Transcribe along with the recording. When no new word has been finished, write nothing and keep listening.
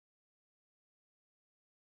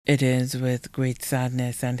It is with great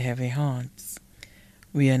sadness and heavy hearts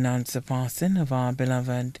we announce the passing of our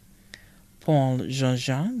beloved Paul Jn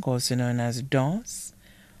Jacques, also known as DOS,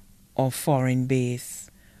 or Foreign Base.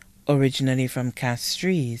 Originally from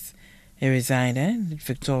Castries, he resided at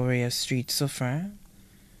Victoria Street, Soufrière.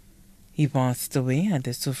 He passed away at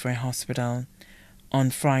the Soufrière Hospital on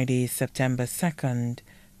Friday, September 2nd,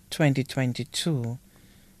 2022.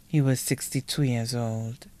 He was 62 years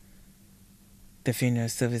old. The funeral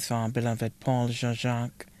service for our beloved Paul Jn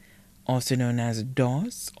Jacques, also known as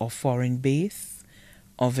DOS or Foreign Base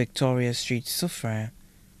of Victoria Street, Soufrière,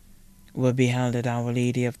 will be held at Our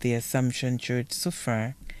Lady of the Assumption Church,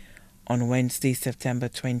 Soufrière, on Wednesday, September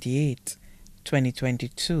 28,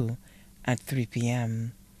 2022 at 3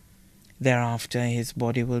 p.m. Thereafter, his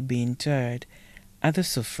body will be interred at the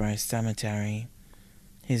Soufrière Cemetery.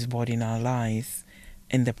 His body now lies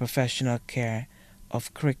in the professional care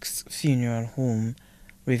of Crick's Funeral Home,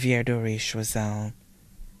 Rivière-de-Choiseul.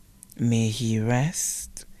 May he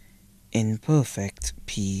rest in perfect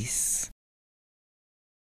peace.